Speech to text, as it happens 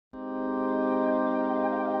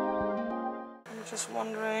Just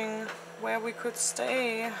wondering where we could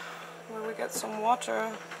stay, where we get some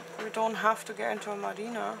water. We don't have to get into a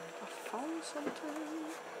marina. I found something.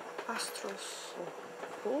 Astros.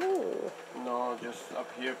 Oh. No, just up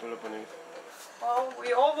here, Peloponnese. Well,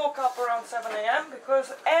 we all woke up around 7 AM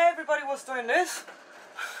because everybody was doing this.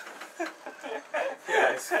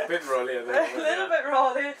 Yeah, it's a bit rolly at the moment. A little bit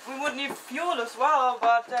rolly. We would need fuel as well,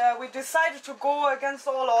 but we decided to go against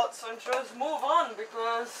all odds and just move on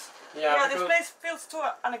because this place feels too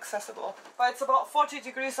inaccessible. But it's about 40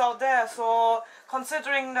 degrees out there, so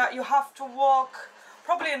considering that you have to walk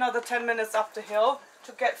probably another 10 minutes up the hill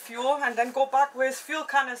to get fuel and then go back with fuel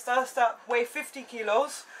canisters that weigh 50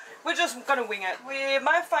 kilos, we're just gonna wing it. We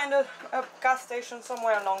might find a gas station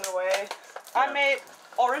somewhere along the way. I made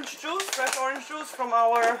orange juice, fresh orange juice from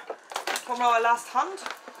our last hunt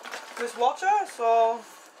with water, so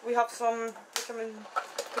we have some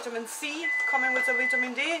vitamin C coming with the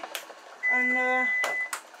vitamin D, and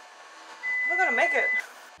we're gonna make it.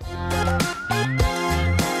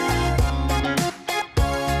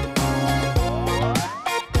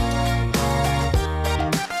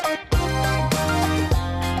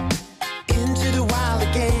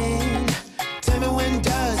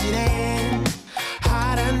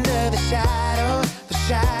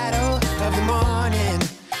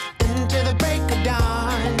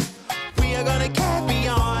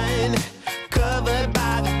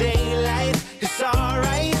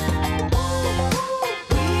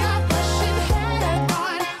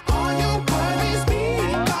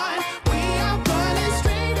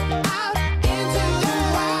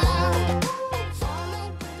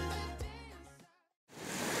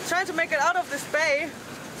 To make it out of this bay.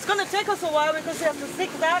 It's gonna take us a while because we have to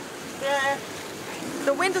zigzag.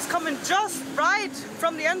 The wind is coming just right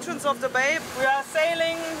from the entrance of the bay. We are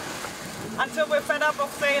sailing until we're fed up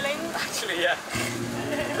of sailing. Actually, yeah.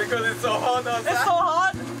 Because it's so hot outside. It's so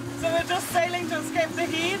hot, so we're just sailing to escape the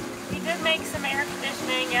heat. We did make some air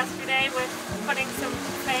conditioning yesterday with putting some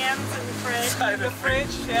fans in the fridge. The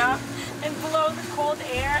fridge, yeah. And blow the cold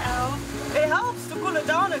air out. It helps to cool it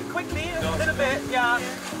down and quickly, a little bit, yeah.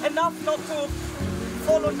 Enough not to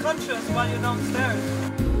fall unconscious while you're downstairs.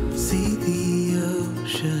 See the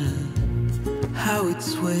ocean, how it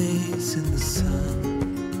sways in the sun,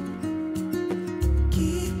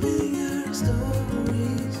 keeping our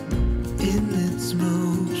stories in its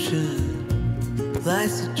motion,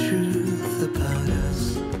 lies the truth about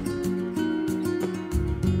us.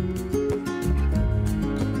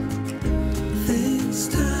 Things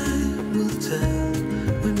time will tell,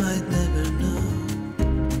 we might never know.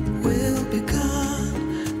 We'll be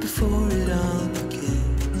gone before it all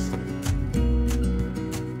begins.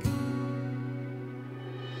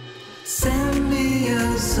 Send me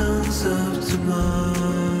your songs of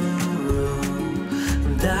tomorrow.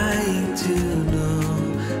 I'm dying to know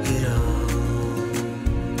it all.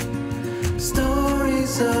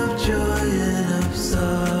 Stories of joy and of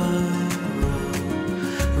sorrow.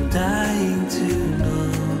 I'm dying to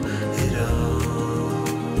know it all.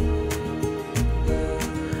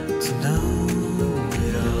 To know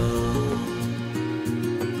it all.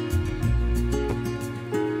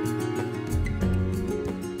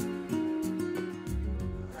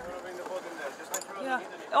 Yeah.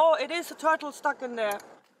 Oh, it is a turtle stuck in there.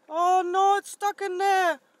 Oh no, it's stuck in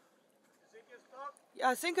there. Yeah,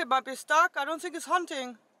 I think it might be stuck. I don't think it's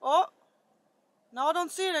hunting. Oh, now I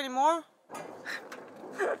don't see it anymore.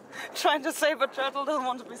 Trying to save a turtle doesn't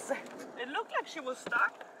want to be saved. It looked like she was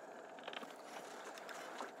stuck.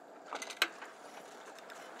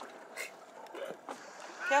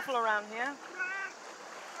 Careful around here.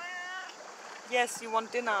 Yes, you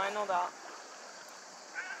want dinner, I know that.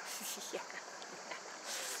 Yeah.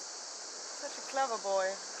 Such a clever boy.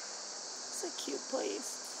 It's a cute place.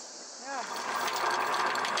 Yeah.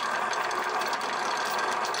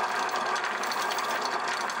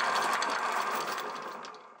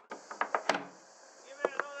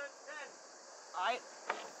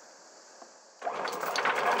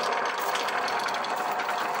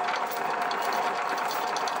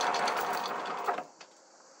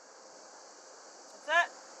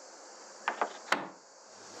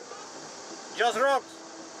 Just rocks.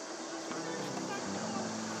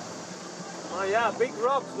 Oh yeah, big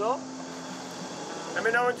rocks though. I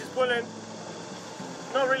mean, orange is pulling.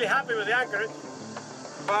 Not really happy with the anchorage,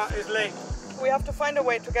 but it's late. We have to find a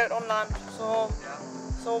way to get on land, so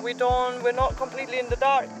we're not completely in the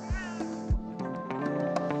dark.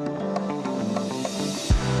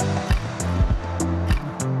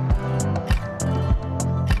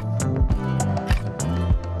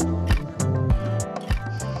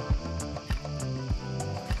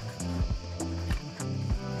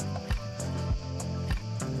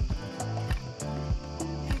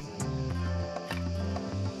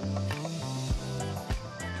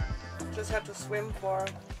 just had to swim for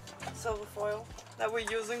silver foil that we're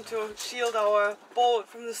using to shield our boat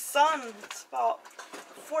from the sun. It's about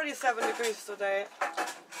 47 degrees today.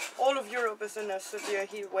 All of Europe is in a severe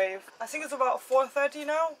heat wave. I think it's about 4:30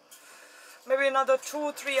 now. Maybe another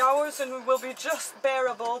 2-3 hours and it will be just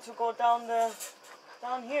bearable to go down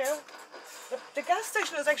here. The gas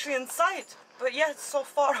station is actually in sight, but yet it's so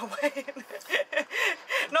far away.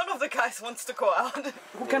 None of the guys wants to go out.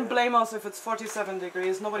 Who can blame us if it's 47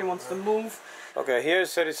 degrees? Nobody wants to move. Okay, here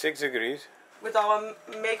is 36 degrees. With our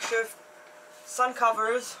makeshift sun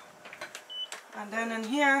covers. And then in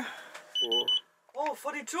here, oh,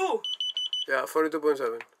 42. Yeah,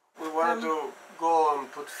 42.7. We wanted to go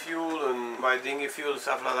and put fuel and buy dinghy fuel,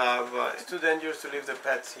 stuff like that, but it's too dangerous to leave the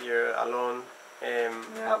pets here alone.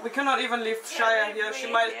 Yeah, we cannot even leave Shaya here.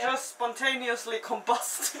 She might just spontaneously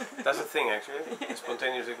combust. That's the thing, actually.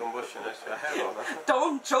 Spontaneously combustion. I heard about that.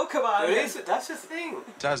 Don't joke about it. That's the thing.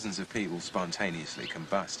 Dozens of people spontaneously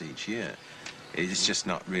combust each year. It's just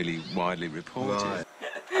not really widely reported. Right.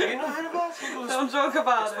 Have you not heard about people? Don't joke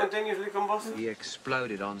about it. Spontaneously combusted. He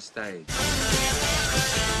exploded on stage.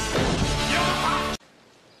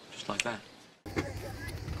 Just like that.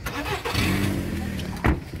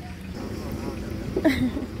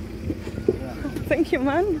 Thank you,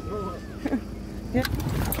 man. Yeah.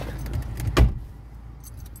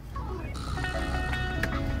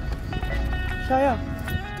 Shaya,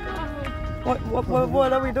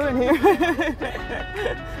 what are we doing here?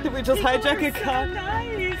 Did we just hijack a car? So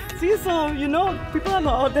nice. See, so you know, people are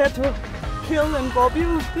not out there to kill and rob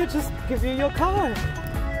you. They just give you your car. I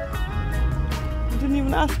didn't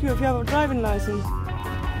even ask you if you have a driving license.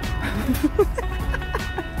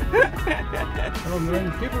 Oh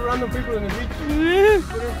man, random people in the beach.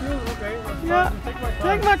 Okay, yeah.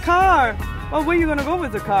 Take my car. Well, where are you gonna go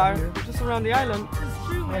with the car? Just around the island.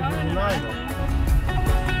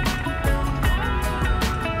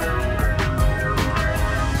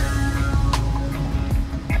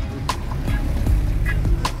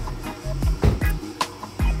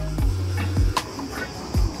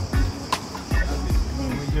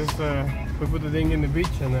 It's true. We put the thing in the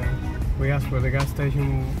beach and we asked where the gas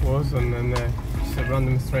station was, and then just a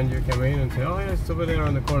random stranger came in and said, oh yeah, it's over there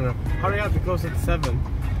on the corner. Hurry up, it closes at 7.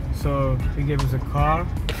 So he gave us a car.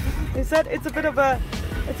 He said it's a bit of a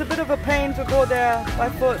pain to go there by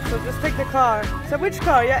foot, so just take the car. So which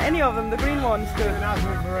car? Yeah, any of them, the green ones too. He didn't ask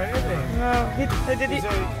me for anything. No, he said, do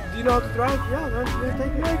you know how to drive? Yeah, then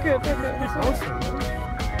take it. Take it. It's awesome.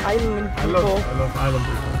 Island people. I love island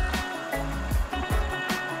people.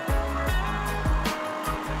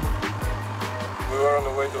 We were on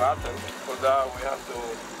the way to Athens. For that we have to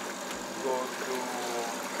go through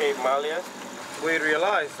Cape Mallias. We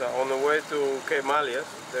realized that on the way to Cape Mallias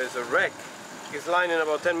there's a wreck. It's lying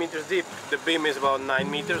about 10 meters deep. The beam is about 9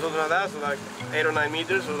 meters, something like that, so like 8 or 9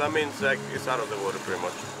 meters, so that means like it's out of the water pretty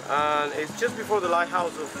much. And it's just before the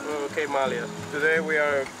lighthouse of Cape Mallias. Today we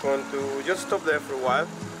are going to just stop there for a while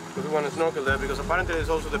because we want to snorkel there, because apparently there's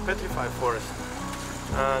also the petrified forest.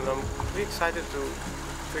 And I'm pretty excited to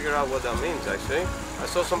figure out what that means actually. I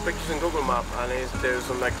saw some pictures in Google Maps and there's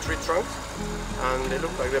some like tree trunks and they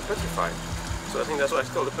look like they're petrified. So I think that's why it's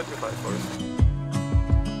called the petrified forest.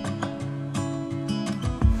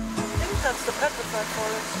 I think that's the petrified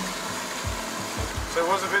forest. So it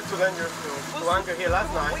was a bit too dangerous to anchor here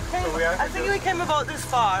last night. I think we came about this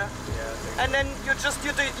far. Yeah, and then you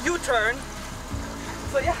do U-turn.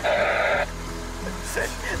 So yeah.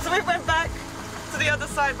 So we went back to the other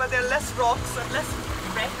side, but there are less rocks and less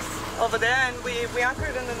wrecks over there, and we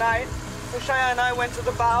anchored in the night. So Shaya and I went to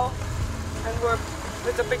the bow and were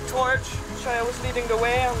with a big torch. Shaya was leading the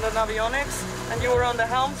way on the navionics and you were on the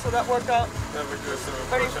helm, so that worked out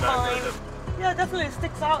very fine. Yeah, it definitely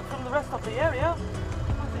sticks out from the rest of the area.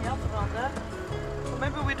 Nothing else around there. So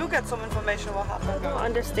maybe we do get some information what happened. I don't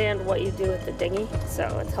understand what you do with the dinghy,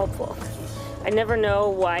 so it's helpful. I never know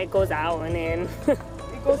why it goes out and in.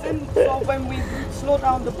 It goes in, so when we slow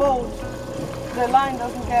down the boat, the line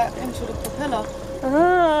doesn't get into the propeller.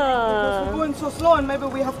 Because we're going so slow and maybe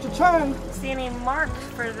we have to turn. See any mark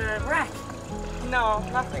for the wreck? No,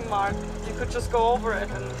 nothing marked. You could just go over it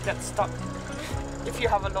and get stuck if you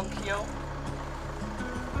have a long keel.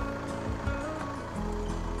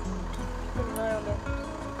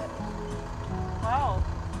 Wow.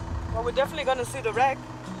 Well, we're definitely going to see the wreck,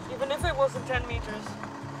 even if it wasn't 10 meters.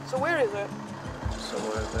 So where is it?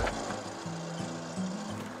 Somewhere there.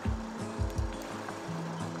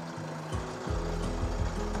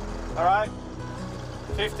 All right,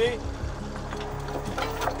 50.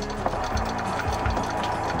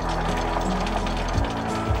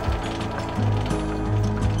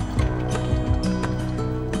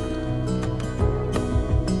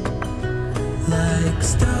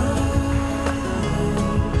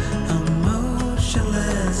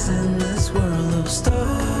 stories,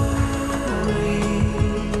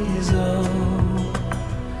 oh,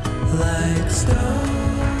 like stone.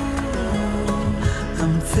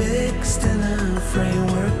 I'm fixed in a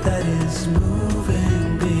framework that is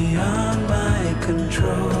moving beyond my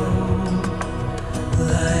control.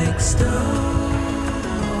 Like stone,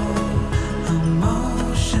 I'm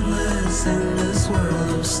motionless in this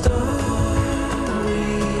world of stone.